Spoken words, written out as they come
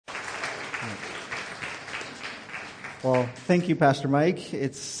Well, thank you, Pastor Mike.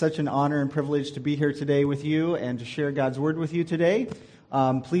 It's such an honor and privilege to be here today with you and to share God's Word with you today.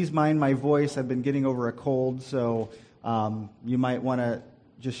 Please mind my voice. I've been getting over a cold, so you might want to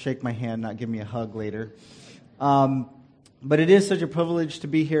just shake my hand, not give me a hug later. But it is such a privilege to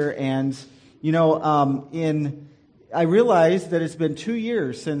be here, and I realized that it's been 2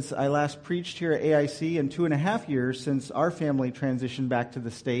 years since I last preached here at AIC, and 2.5 years since our family transitioned back to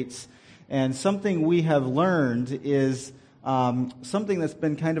the States. And something we have learned is something that's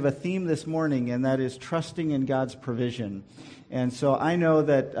been kind of a theme this morning, and that is trusting in God's provision. And so I know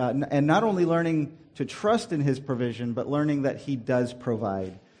that, and not only learning to trust in His provision, but learning that He does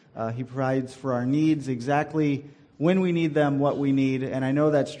provide. He provides for our needs exactly when we need them, what we need. And I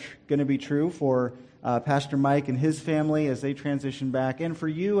know that's going to be true for Pastor Mike and his family as they transition back, and for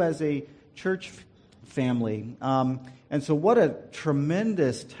you as a church family. And so what a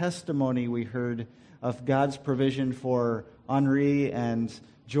tremendous testimony we heard of God's provision for Henri and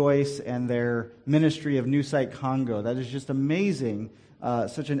Joyce and their ministry of New Sight Congo. That is just amazing.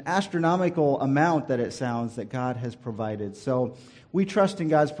 Such an astronomical amount that it sounds that God has provided. So we trust in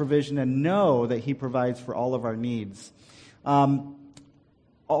God's provision and know that He provides for all of our needs.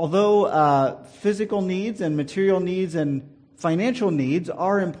 Although physical needs and material needs and financial needs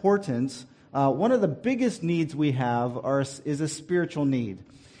are important, one of the biggest needs we have is a spiritual need.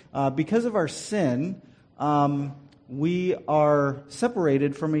 Because of our sin, we are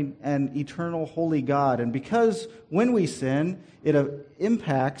separated from an eternal holy God. And because when we sin, it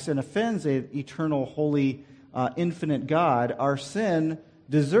impacts and offends an eternal holy infinite God, our sin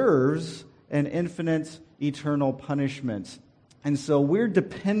deserves an infinite eternal punishment. And so we're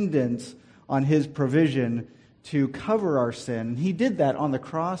dependent on His provision to cover our sin. He did that on the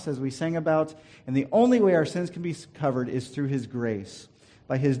cross, as we sang about, and the only way our sins can be covered is through His grace,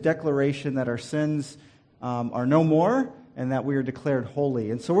 by His declaration that our sins are no more and that we are declared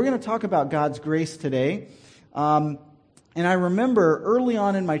holy. And so we're going to talk about God's grace today. And I remember early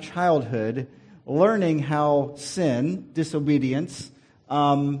on in my childhood learning how sin, disobedience,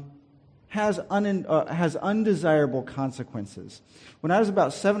 has undesirable consequences. When I was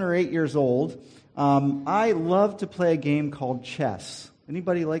about 7 or 8 years old, I loved to play a game called chess.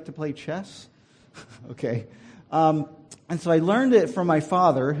 Anybody like to play chess? Okay. And so I learned it from my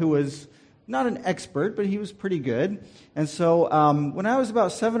father, who was not an expert, but he was pretty good. And so when I was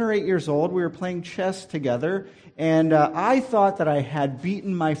about 7 or 8 years old, we were playing chess together, and I thought that I had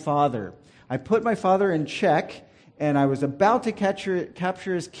beaten my father. I put my father in check, and I was about to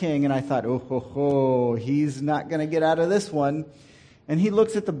capture his king, and I thought, he's not going to get out of this one. And he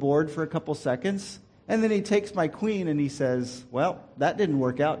looks at the board for a couple seconds, and then he takes my queen and he says, well, that didn't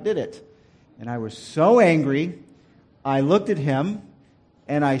work out, did it? And I was so angry, I looked at him,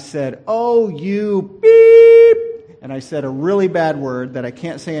 and I said, oh, you beep! And I said a really bad word that I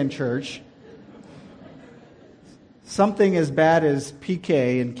can't say in church. Something as bad as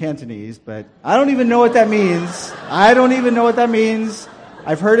PK in Cantonese, but I don't even know what that means.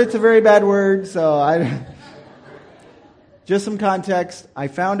 I've heard it's a very bad word, so Just some context, I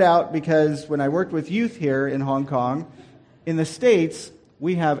found out because when I worked with youth here in Hong Kong, in the States,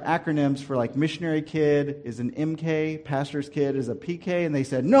 we have acronyms for like missionary kid is an MK, pastor's kid is a PK, and they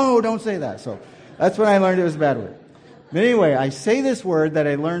said, no, don't say that. So that's when I learned it was a bad word. But anyway, I say this word that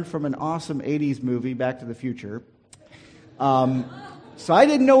I learned from an awesome 80s movie, Back to the Future. So I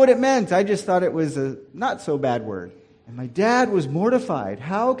didn't know what it meant. I just thought it was a not so bad word. And my dad was mortified.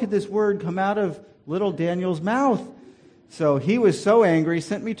 How could this word come out of little Daniel's mouth? So he was so angry,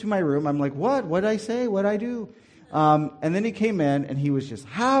 sent me to my room. I'm like, what? What'd I say? What'd I do? And then he came in and he was just,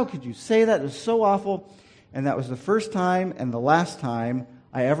 how could you say that? It was so awful. And that was the first time and the last time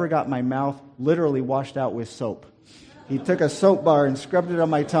I ever got my mouth literally washed out with soap. He took a soap bar and scrubbed it on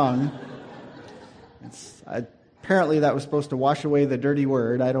my tongue. Apparently that was supposed to wash away the dirty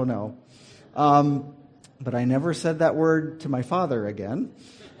word. I don't know. But I never said that word to my father again.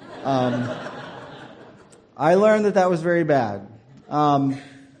 I learned that was very bad.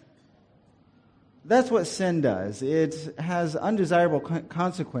 That's what sin does. It has undesirable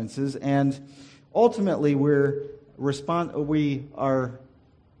consequences, and ultimately we are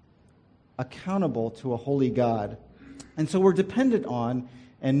accountable to a holy God. And so we're dependent on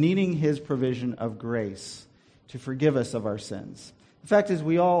and needing His provision of grace to forgive us of our sins. The fact is,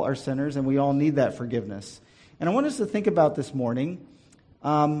 we all are sinners, and we all need that forgiveness. And I want us to think about this morning,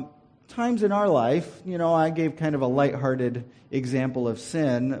 times in our life, I gave kind of a lighthearted example of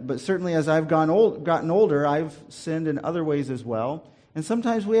sin, but certainly as I've gotten older, I've sinned in other ways as well. And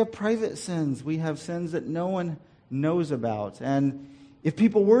sometimes we have private sins. We have sins that no one knows about. And If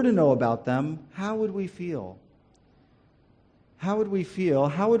people were to know about them, how would we feel? How would we feel?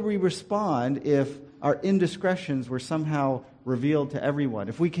 How would we respond if our indiscretions were somehow revealed to everyone?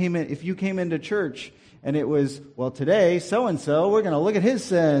 If you came into church and it was, well, today, so-and-so, we're going to look at his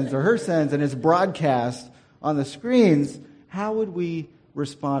sins or her sins, and it's broadcast on the screens, how would we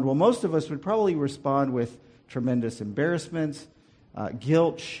respond? Well, most of us would probably respond with tremendous embarrassment,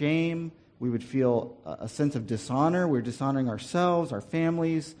 guilt, shame. We would feel a sense of dishonor. We're dishonoring ourselves, our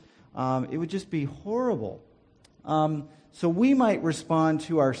families. It would just be horrible. So we might respond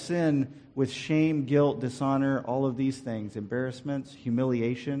to our sin with shame, guilt, dishonor, all of these things, embarrassments,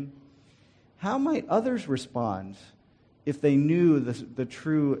 humiliation. How might others respond if they knew the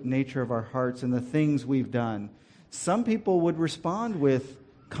true nature of our hearts and the things we've done? Some people would respond with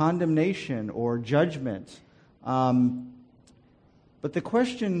condemnation or judgment. But the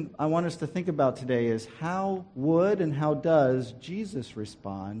question I want us to think about today is, how would and how does Jesus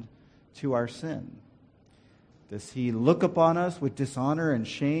respond to our sin? Does he look upon us with dishonor and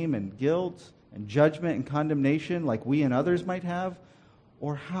shame and guilt and judgment and condemnation like we and others might have?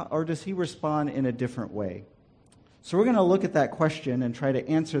 Or does he respond in a different way? So we're going to look at that question and try to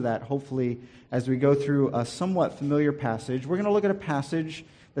answer that, hopefully, as we go through a somewhat familiar passage. We're going to look at a passage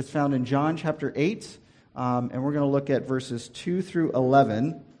that's found in John chapter 8, and we're going to look at verses 2 through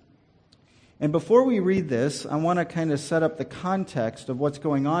 11. And before we read this, I want to kind of set up the context of what's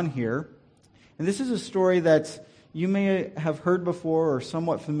going on here. And this is a story that you may have heard before or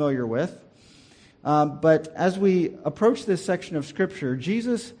somewhat familiar with. But as we approach this section of Scripture,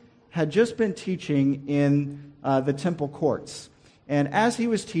 Jesus had just been teaching in the temple courts. And as he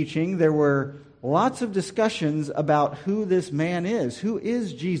was teaching, there were lots of discussions about who this man is. Who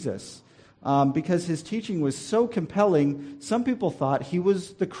is Jesus? Because his teaching was so compelling, some people thought he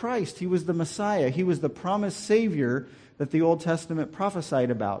was the Christ, he was the Messiah, he was the promised Savior that the Old Testament prophesied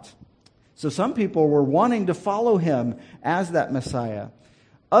about. So some people were wanting to follow him as that Messiah.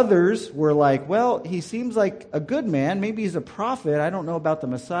 Others were like, well, he seems like a good man. Maybe he's a prophet. I don't know about the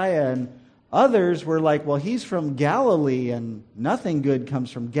Messiah. And others were like, well, he's from Galilee, and nothing good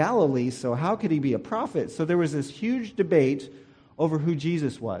comes from Galilee, so how could he be a prophet? So there was this huge debate over who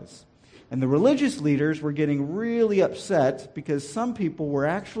Jesus was. And the religious leaders were getting really upset because some people were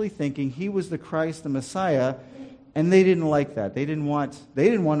actually thinking he was the Christ, the Messiah, and they didn't like that. They didn't want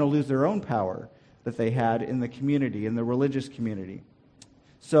to lose their own power that they had in the community, in the religious community.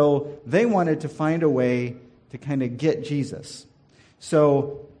 So they wanted to find a way to kind of get Jesus.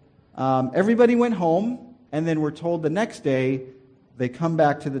 So everybody went home, and then we're told the next day they come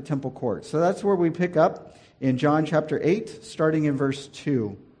back to the temple court. So that's where we pick up in John chapter 8, starting in verse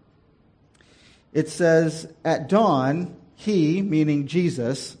 2. It says, "At dawn, he," meaning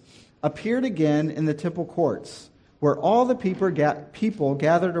Jesus, "appeared again in the temple courts, where all the people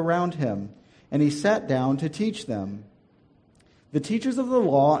gathered around him, and he sat down to teach them. The teachers of the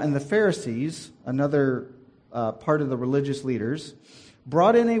law and the Pharisees," another part of the religious leaders,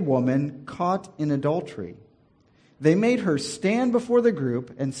 "brought in a woman caught in adultery. They made her stand before the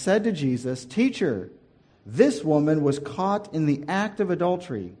group and said to Jesus, 'Teacher, this woman was caught in the act of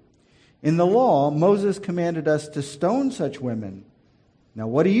adultery. In the law, Moses commanded us to stone such women. Now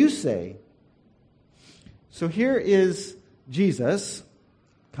what do you say?'" So here is Jesus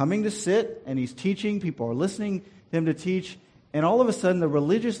coming to sit, and he's teaching. People are listening to him to teach. And all of a sudden, the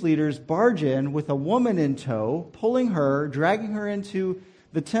religious leaders barge in with a woman in tow, pulling her, dragging her into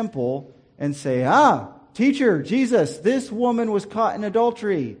the temple, and say, "Teacher, Jesus, this woman was caught in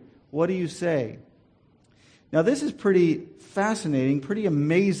adultery. What do you say?" Now, this is pretty fascinating, pretty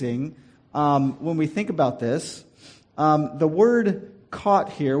amazing when we think about this. The word "caught"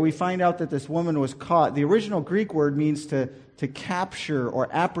 here, we find out that this woman was caught. The original Greek word means to capture or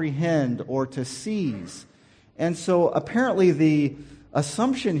apprehend or to seize. And so apparently the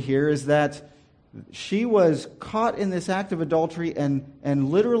assumption here is that she was caught in this act of adultery and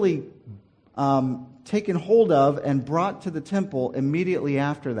literally taken hold of and brought to the temple immediately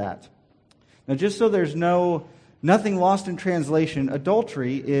after that. Now, just so there's nothing lost in translation,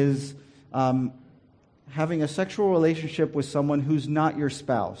 adultery is having a sexual relationship with someone who's not your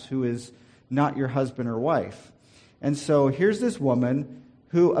spouse, who is not your husband or wife. And so here's this woman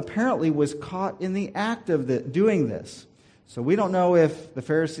who apparently was caught in the act of doing this. So we don't know if the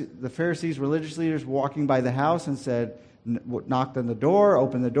Pharisees, religious leaders, were walking by the house and said, knocked on the door,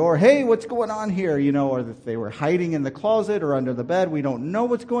 opened the door, "Hey, what's going on here?" Or if they were hiding in the closet or under the bed. We don't know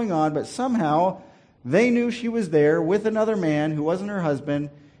what's going on, but somehow they knew she was there with another man who wasn't her husband,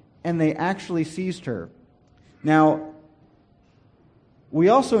 and they actually seized her. Now, we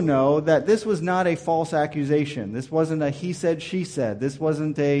also know that this was not a false accusation. This wasn't a he said, she said. This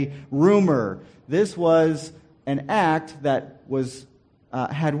wasn't a rumor. This was an act that was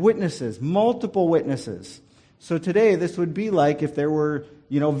had witnesses, multiple witnesses. So today, this would be like if there were,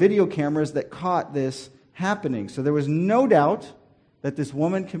 video cameras that caught this happening. So there was no doubt that this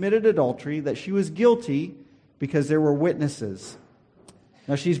woman committed adultery, that she was guilty because there were witnesses.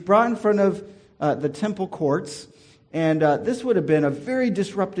 Now, she's brought in front of the temple courts, and this would have been a very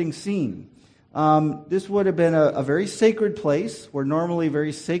disrupting scene. This would have been a very sacred place where normally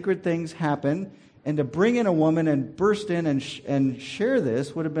very sacred things happen. And to bring in a woman and burst in and share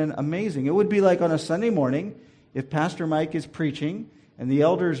this would have been amazing. It would be like on a Sunday morning if Pastor Mike is preaching and the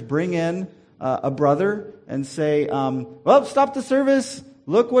elders bring in a brother and say, well, stop the service.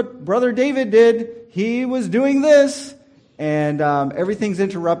 Look what Brother David did. He was doing this. And everything's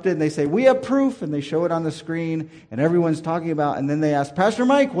interrupted. And they say, we have proof. And they show it on the screen. And everyone's talking about. And then they ask, Pastor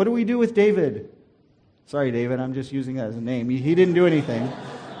Mike, what do we do with David? Sorry, David. I'm just using that as a name. He didn't do anything.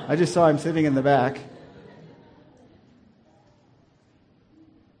 I just saw him sitting in the back.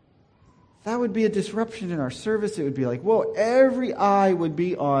 That would be a disruption in our service. It would be like, whoa, every eye would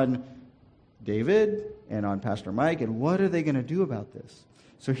be on David and on Pastor Mike, and what are they going to do about this?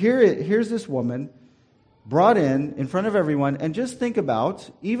 So here's this woman brought in front of everyone, and just think about,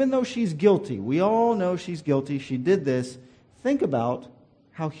 even though she's guilty, we all know she's guilty, she did this, think about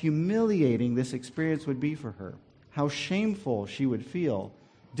how humiliating this experience would be for her, how shameful she would feel,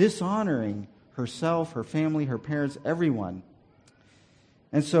 dishonoring herself, her family, her parents, everyone.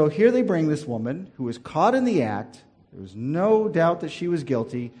 And so here they bring this woman who was caught in the act. There was no doubt that she was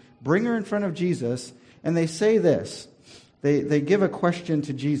guilty. Bring her in front of Jesus, and they say this. They give a question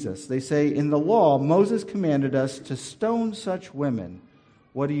to Jesus. They say, in the law, Moses commanded us to stone such women.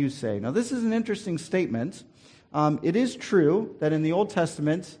 What do you say? Now, this is an interesting statement. It is true that in the Old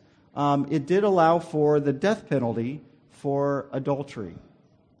Testament, it did allow for the death penalty for adultery.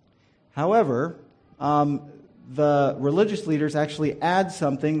 However, the religious leaders actually add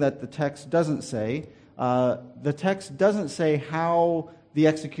something that the text doesn't say. The text doesn't say how the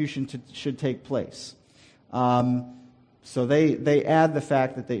execution should take place. So they add the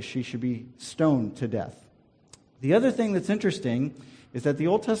fact that she should be stoned to death. The other thing that's interesting is that the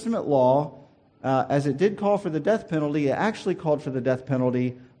Old Testament law, as it did call for the death penalty, it actually called for the death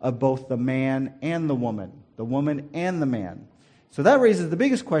penalty of both the man and the woman and the man. So that raises the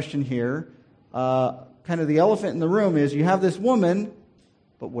biggest question here. Kind of the elephant in the room is you have this woman,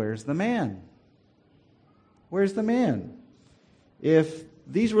 but where's the man? Where's the man? If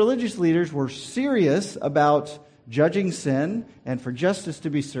these religious leaders were serious about judging sin and for justice to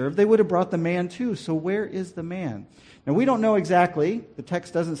be served, they would have brought the man too. So where is the man? Now, we don't know exactly. The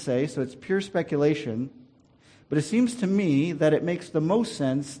text doesn't say, so it's pure speculation. But it seems to me that it makes the most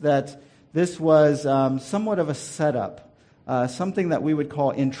sense that this was somewhat of a setup, something that we would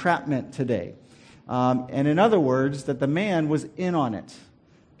call entrapment today. And in other words, that the man was in on it.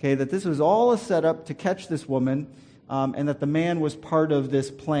 Okay, that this was all a setup to catch this woman, and that the man was part of this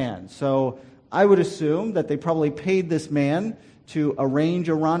plan. So I would assume that they probably paid this man to arrange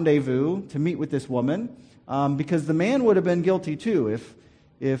a rendezvous to meet with this woman, because the man would have been guilty too.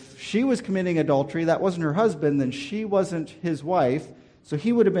 If she was committing adultery, that wasn't her husband, then she wasn't his wife, so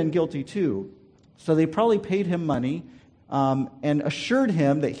he would have been guilty too. So they probably paid him money and assured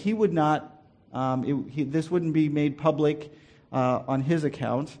him that he would not, this wouldn't be made public on his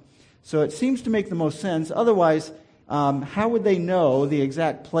account. So it seems to make the most sense. Otherwise, how would they know the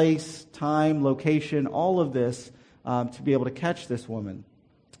exact place, time, location, all of this to be able to catch this woman?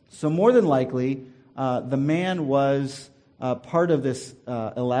 So more than likely, the man was part of this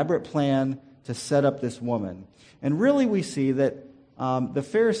elaborate plan to set up this woman. And really we see that the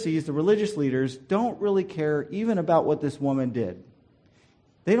Pharisees, the religious leaders, don't really care even about what this woman did.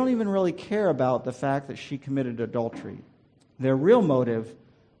 They don't even really care about the fact that she committed adultery. Their real motive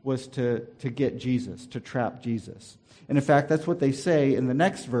was to get Jesus, to trap Jesus. And in fact, that's what they say in the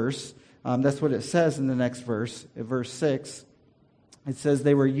next verse. That's what it says in the next verse, in verse 6. It says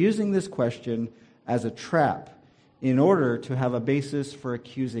they were using this question as a trap in order to have a basis for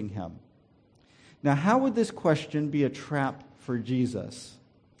accusing him. Now, how would this question be a trap for Jesus?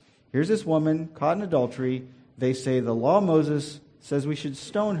 Here's this woman caught in adultery. They say the law of Moses says we should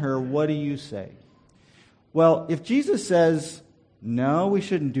stone her. What do you say? Well, if Jesus says, no, we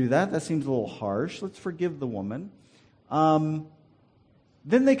shouldn't do that, that seems a little harsh, let's forgive the woman, then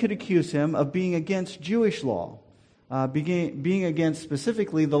they could accuse him of being against Jewish law, being against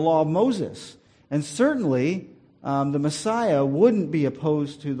specifically the law of Moses. And certainly, the Messiah wouldn't be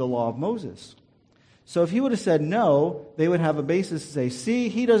opposed to the law of Moses. So if he would have said no, they would have a basis to say, see,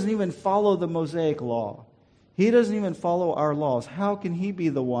 he doesn't even follow the Mosaic law. He doesn't even follow our laws. How can he be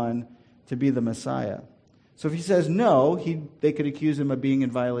the one to be the Messiah? So if he says no, they could accuse him of being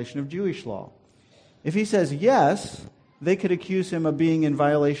in violation of Jewish law. If he says yes, they could accuse him of being in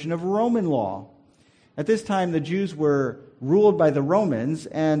violation of Roman law. At this time, the Jews were ruled by the Romans,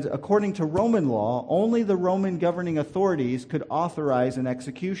 and according to Roman law, only the Roman governing authorities could authorize an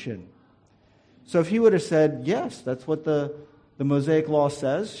execution. So if he would have said, yes, that's what the Mosaic law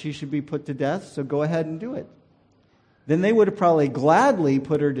says, she should be put to death, so go ahead and do it, then they would have probably gladly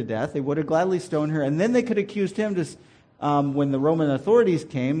put her to death. They would have gladly stoned her, and then they could have accused him when the Roman authorities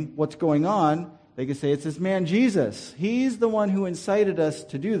came, what's going on? They could say, it's this man Jesus. He's the one who incited us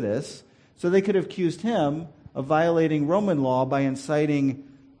to do this. So they could have accused him of violating Roman law by inciting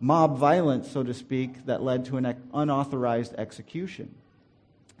mob violence, so to speak, that led to an unauthorized execution.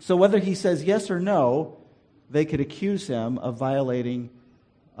 So whether he says yes or no, they could accuse him of violating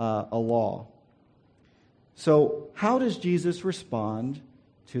a law. So how does Jesus respond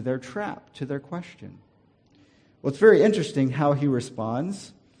to their trap, to their question? Well, it's very interesting how he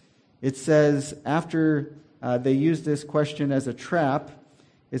responds. It says, after they use this question as a trap,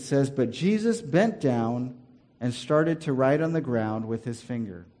 it says, but Jesus bent down and started to write on the ground with his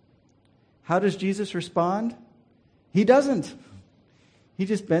finger. How does Jesus respond? He doesn't. He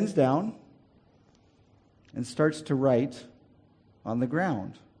just bends down and starts to write on the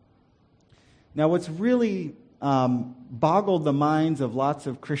ground. Now, what's really boggled the minds of lots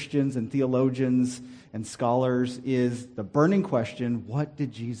of Christians and theologians and scholars is the burning question, what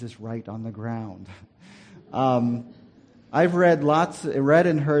did Jesus write on the ground? I've read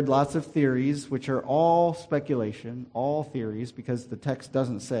and heard lots of theories, which are all speculation, all theories, because the text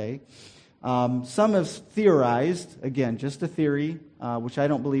doesn't say. Some have theorized, again, just a theory, which I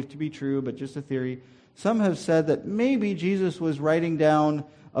don't believe to be true, but just a theory. Some have said that maybe Jesus was writing down,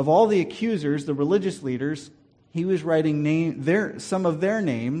 of all the accusers, the religious leaders, he was writing some of their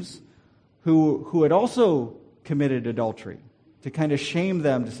names who had also committed adultery, to kind of shame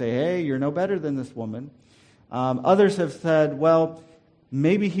them, to say, hey, you're no better than this woman. Others have said, well,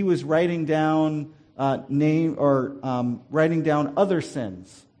 maybe he was writing down writing down other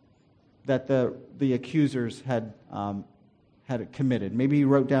sins that the accusers had committed. Maybe he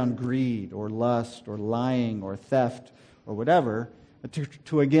wrote down greed or lust or lying or theft or whatever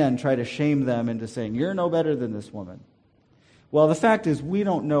to again try to shame them into saying, you're no better than this woman. Well, the fact is we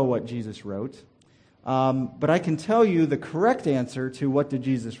don't know what Jesus wrote, but I can tell you the correct answer to what did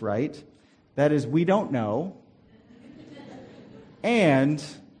Jesus write. That is, we don't know, and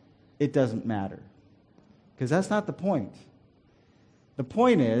it doesn't matter. Because that's not the point. The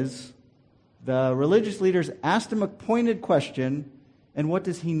point is, the religious leaders asked him a pointed question, and what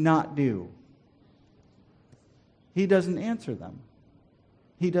does he not do? He doesn't answer them.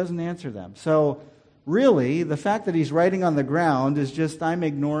 He doesn't answer them. So, really, the fact that he's writing on the ground is just, I'm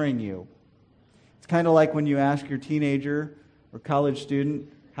ignoring you. It's kind of like when you ask your teenager or college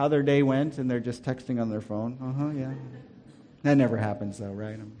student how their day went, and they're just texting on their phone. Yeah. That never happens, though,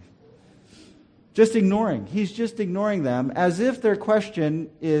 right? Just ignoring. He's just ignoring them as if their question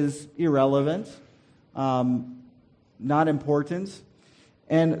is irrelevant, not important.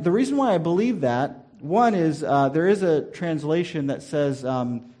 And the reason why I believe that, one is there is a translation that says,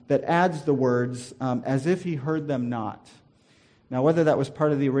 that adds the words, as if he heard them not. Now, whether that was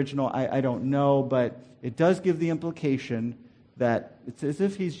part of the original, I don't know, but it does give the implication that it's as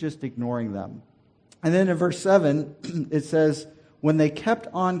if he's just ignoring them. And then in verse 7, it says, when they kept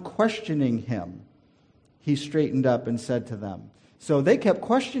on questioning him, he straightened up and said to them. So they kept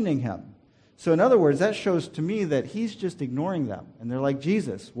questioning him. So in other words, that shows to me that he's just ignoring them. And they're like,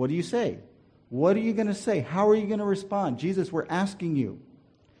 Jesus, what do you say? What are you going to say? How are you going to respond? Jesus, we're asking you.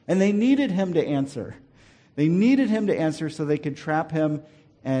 And they needed him to answer. They needed him to answer so they could trap him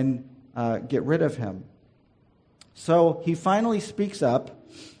and get rid of him. So he finally speaks up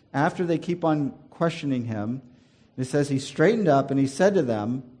after they keep on questioning him. It says he straightened up and he said to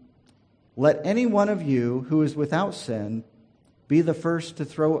them, let any one of you who is without sin be the first to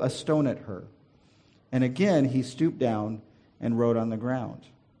throw a stone at her. And again he stooped down and wrote on the ground.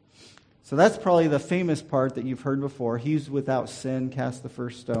 So that's probably the famous part that you've heard before. He's without sin, cast the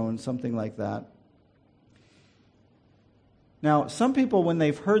first stone, something like that. Now, some people, when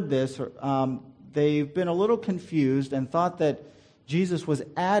they've heard this, they've been a little confused and thought that Jesus was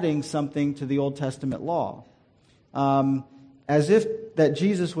adding something to the Old Testament law. As if that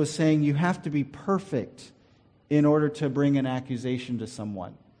Jesus was saying you have to be perfect in order to bring an accusation to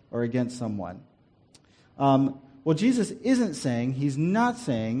someone or against someone. Well, Jesus isn't saying, he's not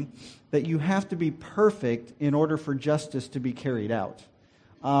saying that you have to be perfect in order for justice to be carried out.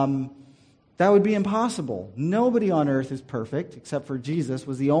 That would be impossible. Nobody on earth is perfect, except for Jesus,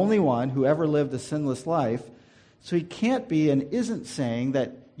 was the only one who ever lived a sinless life. So he can't be and isn't saying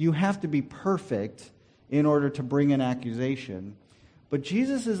that you have to be perfect in order to bring an accusation. But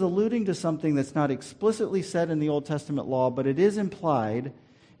Jesus is alluding to something that's not explicitly said in the Old Testament law, but it is implied,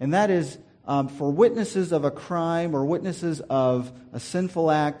 and that is for witnesses of a crime or witnesses of a sinful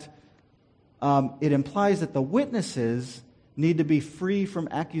act, it implies that the witnesses need to be free from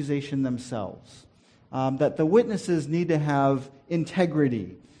accusation themselves. That the witnesses need to have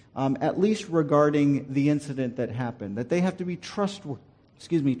integrity, at least regarding the incident that happened. That they have to be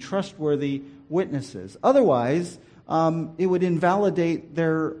trustworthy witnesses. Otherwise, it would invalidate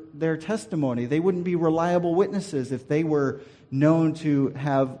their testimony. They wouldn't be reliable witnesses if they were known to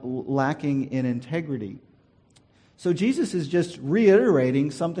have lacking in integrity. So Jesus is just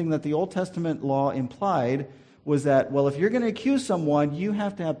reiterating something that the Old Testament law implied, was that, well, if you're going to accuse someone, you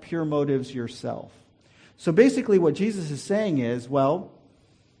have to have pure motives yourself. So basically what Jesus is saying is, well,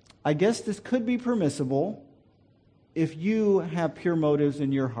 I guess this could be permissible if you have pure motives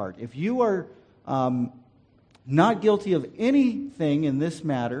in your heart. If you are not guilty of anything in this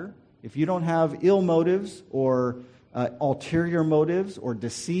matter, if you don't have ill motives or ulterior motives or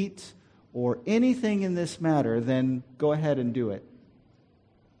deceit or anything in this matter, then go ahead and do it.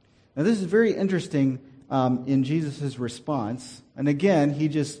 Now this is very interesting in Jesus' response. And again, he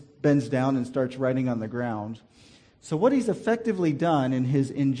just bends down and starts writing on the ground. So what he's effectively done in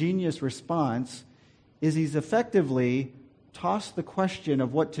his ingenious response is he's effectively tossed the question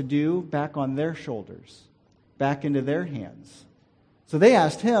of what to do back on their shoulders, back into their hands. So they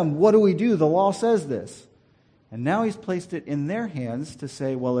asked him, what do we do? The law says this. And now he's placed it in their hands to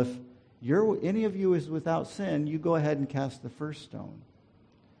say, well, if any of you is without sin, you go ahead and cast the first stone.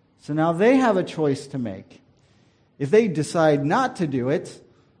 So now they have a choice to make. If they decide not to do it,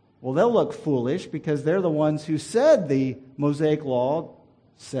 well, they'll look foolish because they're the ones who said the Mosaic law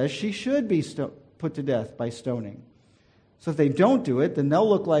says she should be put to death by stoning. So if they don't do it, then they'll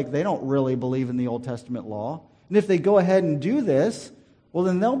look like they don't really believe in the Old Testament law. And if they go ahead and do this, well,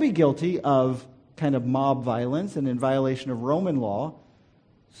 then they'll be guilty of kind of mob violence and in violation of Roman law.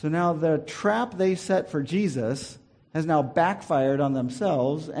 So now the trap they set for Jesus has now backfired on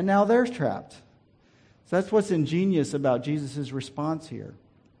themselves, and now they're trapped. So that's what's ingenious about Jesus' response here.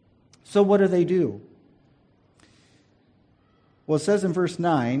 So what do? Well, it says in verse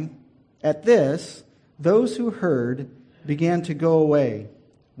 9, at this, those who heard began to go away,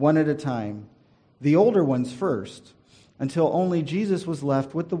 one at a time, the older ones first, until only Jesus was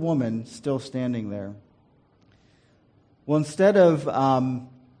left with the woman still standing there. Well, instead of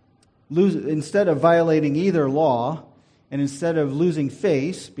violating either law, and instead of losing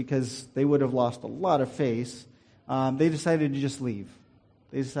face, because they would have lost a lot of face, they decided to just leave.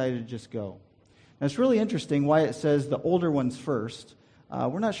 They decided to just go. Now, it's really interesting why it says the older ones first.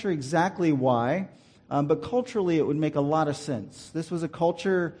 We're not sure exactly why, but culturally it would make a lot of sense. This was a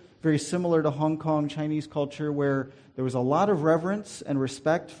culture very similar to Hong Kong Chinese culture where there was a lot of reverence and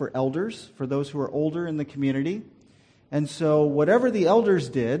respect for elders, for those who are older in the community. And so whatever the elders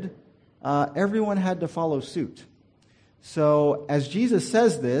did, everyone had to follow suit. So as Jesus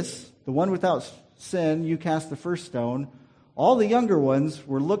says this, the one without sin, you cast the first stone, all the younger ones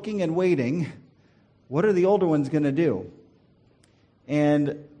were looking and waiting. What are the older ones going to do?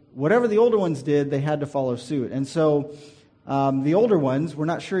 And whatever the older ones did, they had to follow suit. And so the older ones, we're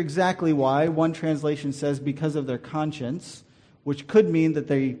not sure exactly why. One translation says because of their conscience, which could mean that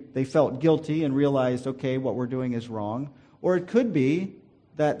they felt guilty and realized, okay, what we're doing is wrong. Or it could be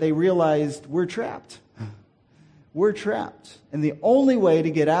that they realized we're trapped. We're trapped. And the only way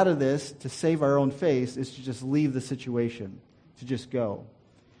to get out of this, to save our own face, is to just leave the situation, to just go.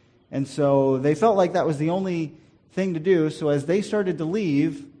 And so they felt like that was the only thing to do. So as they started to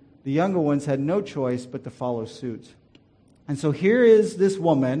leave, the younger ones had no choice but to follow suit. And so here is this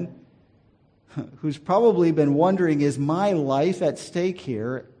woman who's probably been wondering, is my life at stake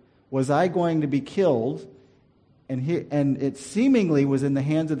here? Was I going to be killed? And it seemingly was in the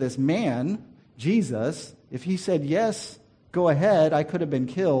hands of this man, Jesus. If he said, yes, go ahead, I could have been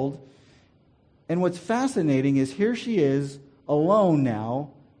killed. And what's fascinating is here she is, alone now,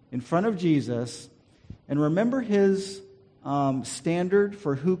 in front of Jesus. And remember his standard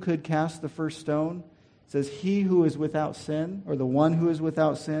for who could cast the first stone? It says, he who is without sin, or the one who is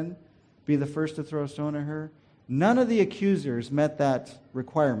without sin, be the first to throw a stone at her. None of the accusers met that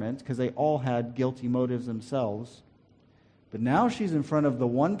requirement because they all had guilty motives themselves. But now she's in front of the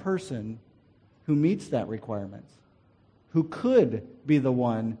one person who meets that requirement, who could be the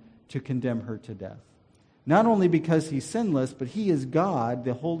one to condemn her to death. Not only because he's sinless, but he is God,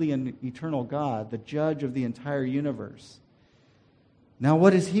 the holy and eternal God, the judge of the entire universe. Now,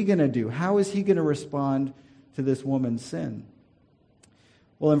 what is he going to do? How is he going to respond to this woman's sin?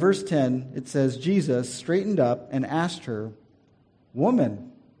 Well, in verse 10, it says, Jesus straightened up and asked her,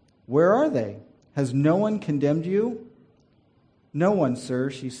 "Woman, where are they? Has no one condemned you?" "No one,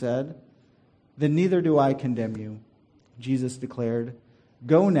 sir," she said. "Then neither do I condemn you," Jesus declared.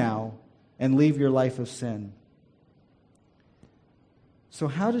 "Go now and leave your life of sin." So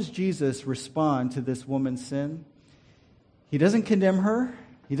how does Jesus respond to this woman's sin? He doesn't condemn her.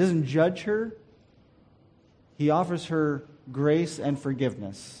 He doesn't judge her. He offers her grace and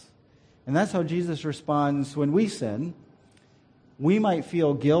forgiveness. And that's how Jesus responds when we sin. We might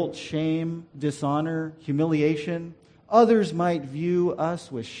feel guilt, shame, dishonor, humiliation. Others might view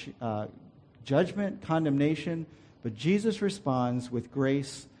us with judgment, condemnation. But Jesus responds with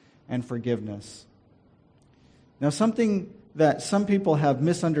grace and forgiveness. Now, something that some people have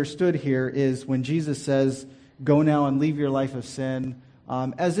misunderstood here is when Jesus says, "Go now and leave your life of sin,"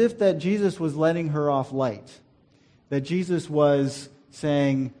 as if that Jesus was letting her off light. That Jesus was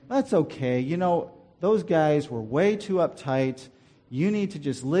saying, "That's okay. You know, those guys were way too uptight. You need to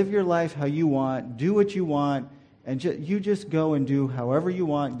just live your life how you want, do what you want, and you just go and do however you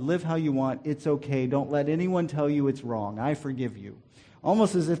want, live how you want. It's okay. Don't let anyone tell you it's wrong. I forgive you."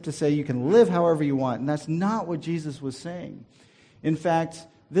 Almost as if to say you can live however you want. And that's not what Jesus was saying. In fact,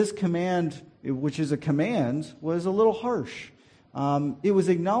 this command, which is a command, was a little harsh. It was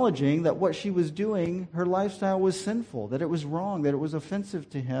acknowledging that what she was doing, her lifestyle was sinful, that it was wrong, that it was offensive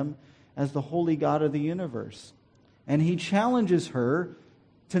to him as the holy God of the universe. And he challenges her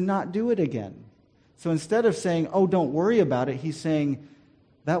to not do it again. So instead of saying, "Oh, don't worry about it," he's saying,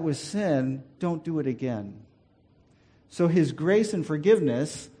 "That was sin, don't do it again." So his grace and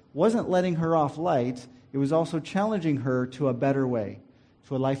forgiveness wasn't letting her off light, it was also challenging her to a better way,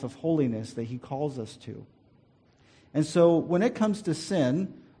 to a life of holiness that he calls us to. And so when it comes to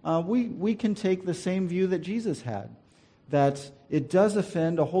sin, we can take the same view that Jesus had, that it does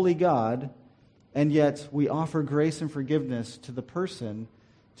offend a holy God, and yet we offer grace and forgiveness to the person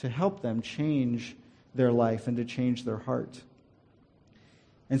to help them change their life and to change their heart.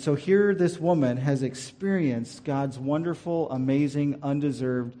 And so here this woman has experienced God's wonderful, amazing,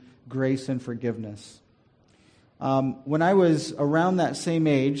 undeserved grace and forgiveness. When I was around that same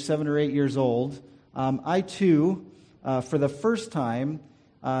age, 7 or 8 years old, I too, for the first time,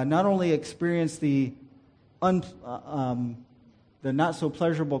 not only experienced the not so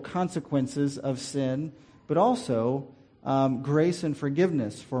pleasurable consequences of sin, but also grace and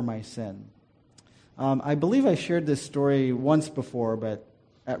forgiveness for my sin. I believe I shared this story once before, but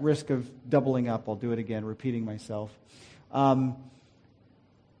at risk of doubling up, I'll do it again, repeating myself.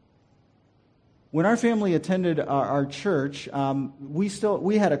 When our family attended our church,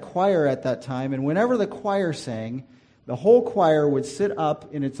 we had a choir at that time, and whenever the choir sang, the whole choir would sit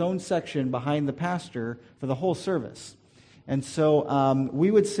up in its own section behind the pastor for the whole service. And so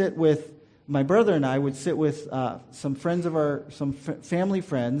we would sit with, my brother and I would sit with some friends of some family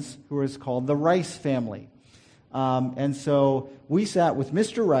friends who was called the Rice family. And so we sat with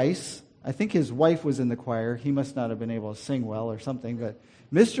Mr. Rice. I think his wife was in the choir. He must not have been able to sing well or something, but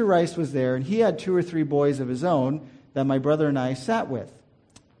Mr. Rice was there, and he had 2 or 3 boys of his own that my brother and I sat with.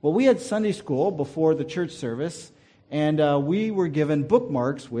 Well, we had Sunday school before the church service, and we were given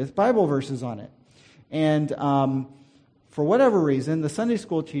bookmarks with Bible verses on it. And for whatever reason, the Sunday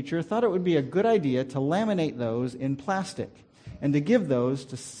school teacher thought it would be a good idea to laminate those in plastic and to give those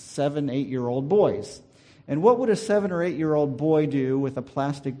to 7, 8-year-old boys. And what would a 7 or 8-year-old boy do with a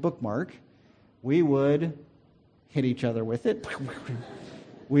plastic bookmark? We would hit each other with it.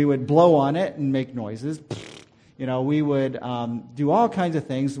 We would blow on it and make noises. We would do all kinds of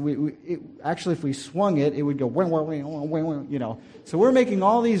things. Actually, if we swung it, it would go, So we're making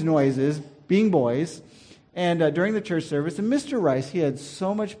all these noises, being boys, and during the church service. And Mr. Rice, he had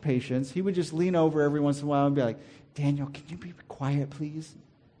so much patience. He would just lean over every once in a while and be like, "Daniel, can you be quiet, please?"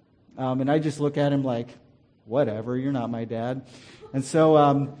 And I just look at him like, "Whatever, you're not my dad." And so,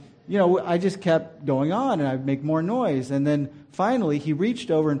 I just kept going on, and I'd make more noise. And then finally, he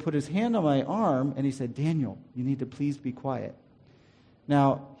reached over and put his hand on my arm, and he said, "Daniel, you need to please be quiet."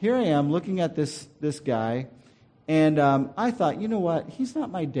 Now, here I am looking at this guy, and I thought, you know what? He's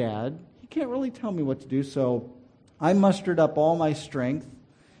not my dad. He can't really tell me what to do. So I mustered up all my strength,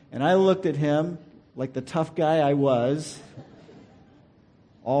 and I looked at him like the tough guy I was,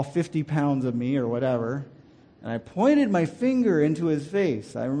 all 50 pounds of me or whatever, and I pointed my finger into his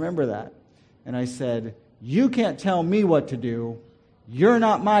face. I remember that. And I said, "You can't tell me what to do. You're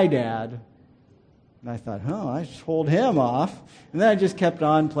not my dad." And I thought, I told him off. And then I just kept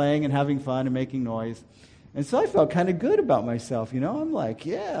on playing and having fun and making noise. And so I felt kind of good about myself, I'm like,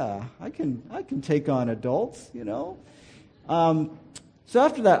 yeah, I can take on adults, So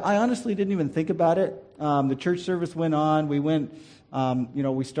after that, I honestly didn't even think about it. The church service went on. We went,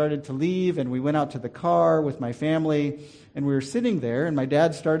 we started to leave, and we went out to the car with my family, and we were sitting there, and my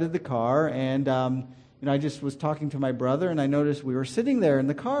dad started the car, and I just was talking to my brother, and I noticed we were sitting there in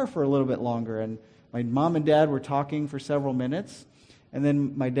the car for a little bit longer, and my mom and dad were talking for several minutes, and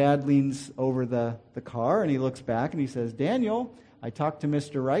then my dad leans over the car, and he looks back, and he says, "Daniel, I talked to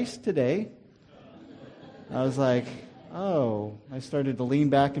Mr. Rice today." I was like, oh. I started to lean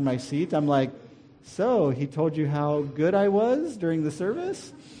back in my seat. I'm like, "So, he told you how good I was during the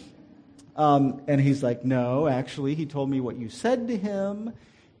service?" And he's like, "No, actually, he told me what you said to him,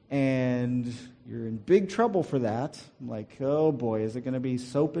 and you're in big trouble for that." I'm like, oh boy, is it going to be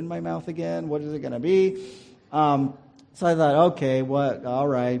soap in my mouth again? What is it going to be? So I thought, okay, all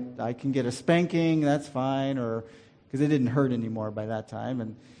right, I can get a spanking, that's fine, or because it didn't hurt anymore by that time.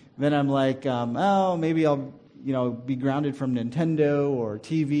 And then I'm like, maybe I'll, be grounded from Nintendo or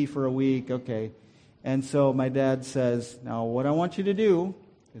TV for a week, okay. And so my dad says, "Now what I want you to do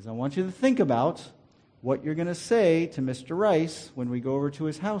is I want you to think about what you're going to say to Mr. Rice when we go over to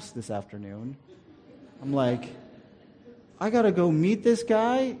his house this afternoon." I'm like, I got to go meet this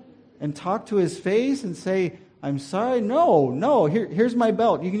guy and talk to his face and say, "I'm sorry." No, here's my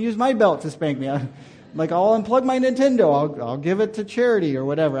belt. You can use my belt to spank me. I'm like, I'll unplug my Nintendo. I'll give it to charity or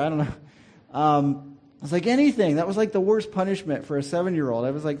whatever. I don't know. I was like, anything. That was like the worst punishment for a 7-year-old.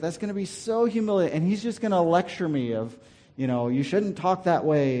 I was like, that's going to be so humiliating. And he's just going to lecture me of, you shouldn't talk that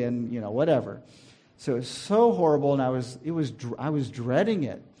way and, whatever. So it was so horrible, and I was dreading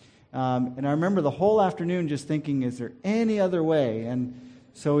it. And I remember the whole afternoon just thinking, is there any other way? And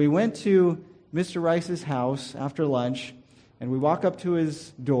so we went to Mr. Rice's house after lunch, and we walk up to his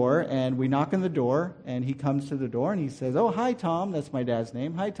door, and we knock on the door, and he comes to the door, and he says, "Oh, hi, Tom." That's my dad's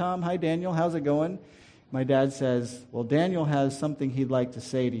name. "Hi, Tom. Hi, Daniel. How's it going?" My dad says, "Well, Daniel has something he'd like to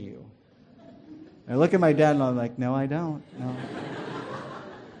say to you." I look at my dad, and I'm like, "No, I don't. No."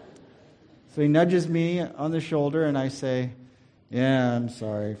 So he nudges me on the shoulder, and I say, "Yeah, I'm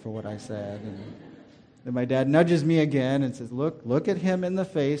sorry for what I said." And then my dad nudges me again and says, look at him in the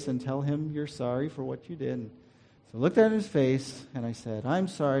face and tell him you're sorry for what you did." So I looked at his face, and I said, "I'm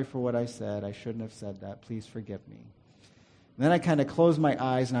sorry for what I said. I shouldn't have said that. Please forgive me." And then I kind of closed my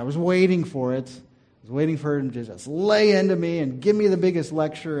eyes, and I was waiting for it. I was waiting for him to just lay into me and give me the biggest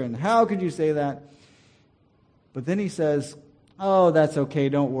lecture, and how could you say that? But then he says, "Oh, that's okay.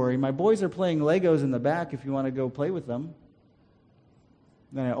 Don't worry. My boys are playing Legos in the back if you want to go play with them."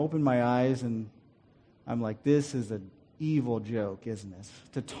 Then I opened my eyes, and I'm like, this is an evil joke, isn't it?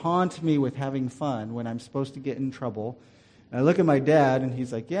 To taunt me with having fun when I'm supposed to get in trouble. And I look at my dad, and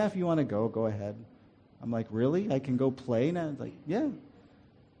he's like, "Yeah, if you want to go ahead." I'm like, "Really? I can go play now?" He's like, "Yeah."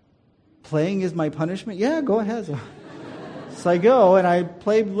 "Playing is my punishment?" "Yeah, go ahead." So I go, and I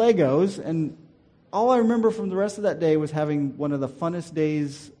played Legos, and all I remember from the rest of that day was having one of the funnest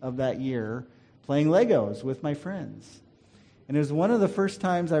days of that year, playing Legos with my friends. And it was one of the first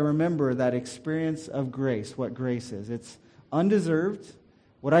times I remember that experience of grace, what grace is. It's undeserved.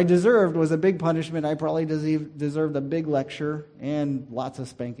 What I deserved was a big punishment. I probably deserved a big lecture and lots of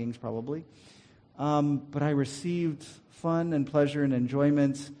spankings probably. But I received fun and pleasure and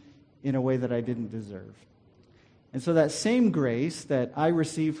enjoyment in a way that I didn't deserve. And so that same grace that I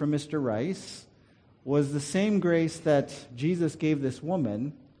received from Mr. Rice was the same grace that Jesus gave this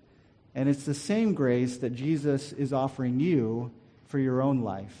woman. And it's the same grace that Jesus is offering you for your own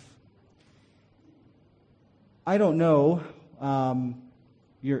life. I don't know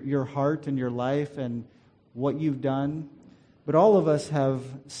your heart and your life and what you've done, but all of us have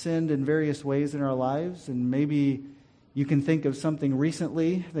sinned in various ways in our lives, and maybe you can think of something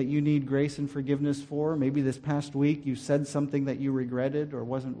recently that you need grace and forgiveness for. Maybe this past week you said something that you regretted or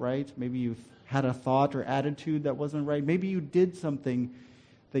wasn't right. Maybe you've had a thought or attitude that wasn't right. Maybe you did something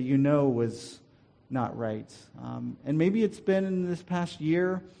that you know was not right. And maybe it's been in this past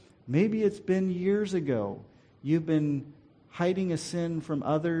year. Maybe it's been years ago. You've been hiding a sin from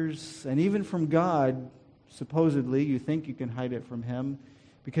others and even from God, supposedly. You think you can hide it from Him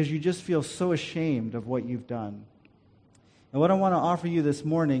because you just feel so ashamed of what you've done. And what I want to offer you this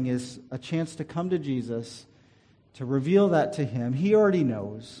morning is a chance to come to Jesus, to reveal that to Him. He already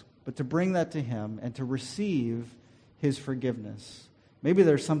knows, but to bring that to Him and to receive His forgiveness. Maybe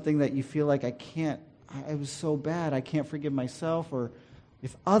there's something that you feel like it was so bad, I can't forgive myself, or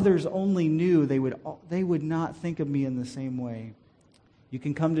If others only knew, they would not think of me in the same way. You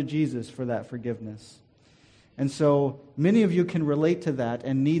can come to Jesus for that forgiveness. And so many of you can relate to that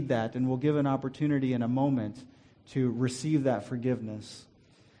and need that, and we'll give an opportunity in a moment to receive that forgiveness.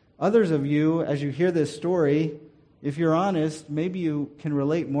 Others of you, as you hear this story, if you're honest, maybe you can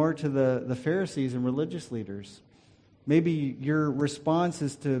relate more to the Pharisees and religious leaders. Maybe your response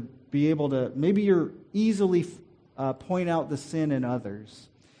is to be able to, maybe you're easily point out the sin in others.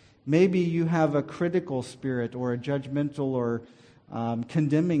 Maybe you have a critical spirit or a judgmental or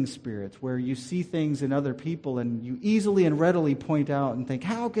condemning spirit where you see things in other people and you easily and readily point out and think,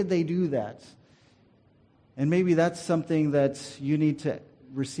 how could they do that? And maybe that's something that you need to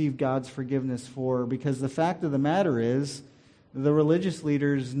receive God's forgiveness for, because the fact of the matter is the religious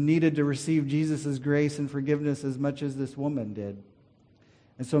leaders needed to receive Jesus' grace and forgiveness as much as this woman did.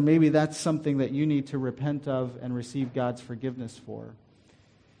 And so maybe that's something that you need to repent of and receive God's forgiveness for.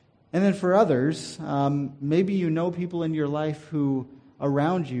 And then for others, maybe you know people in your life who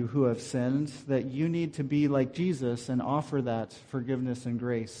around you who have sinned, that you need to be like Jesus and offer that forgiveness and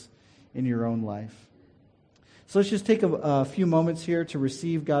grace in your own life. So let's just take a few moments here to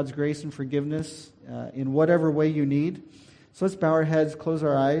receive God's grace and forgiveness in whatever way you need. So let's bow our heads, close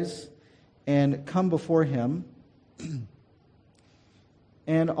our eyes, and come before Him.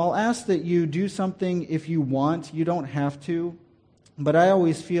 And I'll ask that you do something if you want. You don't have to. But I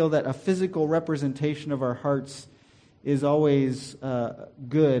always feel that a physical representation of our hearts is always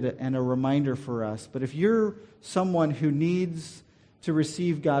good and a reminder for us. But if you're someone who needs to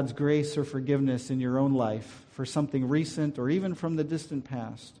receive God's grace or forgiveness in your own life for something recent or even from the distant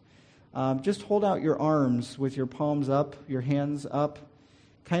past, just hold out your arms with your palms up, your hands up,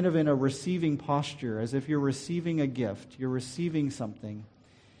 kind of in a receiving posture, as if you're receiving a gift, you're receiving something.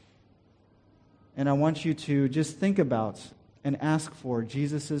 And I want you to just think about and ask for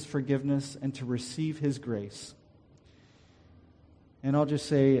Jesus' forgiveness and to receive His grace. And I'll just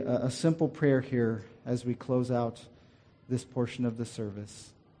say a simple prayer here as we close out this portion of the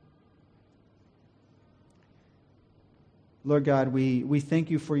service. Lord God, we thank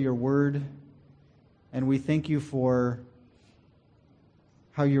You for Your word, and we thank You for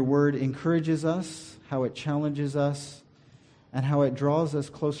how Your word encourages us, how it challenges us, and how it draws us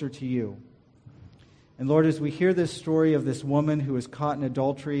closer to You. And Lord, as we hear this story of this woman who was caught in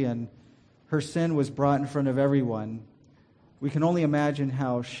adultery and her sin was brought in front of everyone, we can only imagine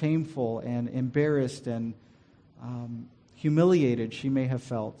how shameful and embarrassed and humiliated she may have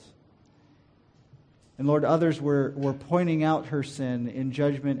felt. And Lord, others were pointing out her sin in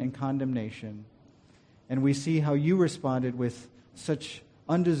judgment and condemnation. And we see how You responded with such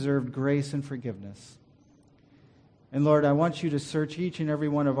undeserved grace and forgiveness. And Lord, I want You to search each and every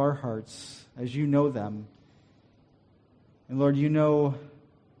one of our hearts as You know them. And Lord, You know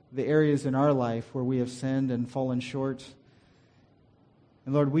the areas in our life where we have sinned and fallen short.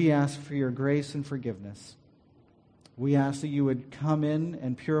 And Lord, we ask for Your grace and forgiveness. We ask that You would come in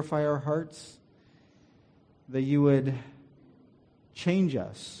and purify our hearts, that You would change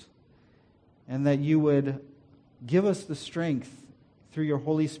us, and that You would give us the strength through Your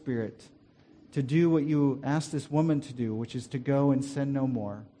Holy Spirit to do what You asked this woman to do, which is to go and sin no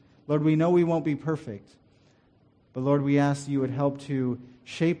more. Lord, we know we won't be perfect, but Lord, we ask that You would help to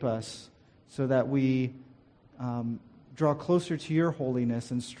shape us so that we draw closer to Your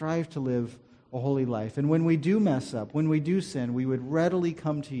holiness and strive to live a holy life. And when we do mess up, when we do sin, we would readily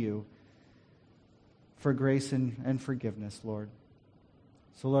come to You for grace and forgiveness, Lord.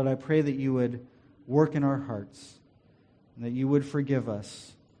 So, Lord, I pray that You would work in our hearts and that You would forgive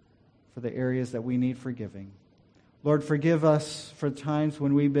us for the areas that we need forgiving. Lord, forgive us for times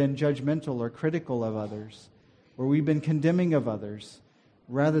when we've been judgmental or critical of others, where we've been condemning of others,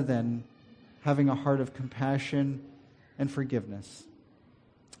 rather than having a heart of compassion and forgiveness.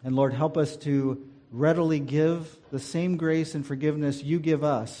 And Lord, help us to readily give the same grace and forgiveness You give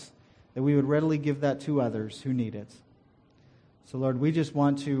us, that we would readily give that to others who need it. So Lord, we just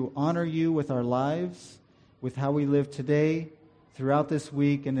want to honor You with our lives, with how we live today, throughout this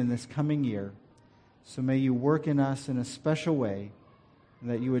week, and in this coming year. So may You work in us in a special way, and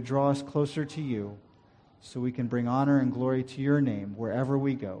that You would draw us closer to You, so we can bring honor and glory to Your name wherever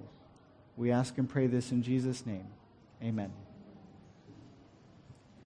we go. We ask and pray this in Jesus' name. Amen.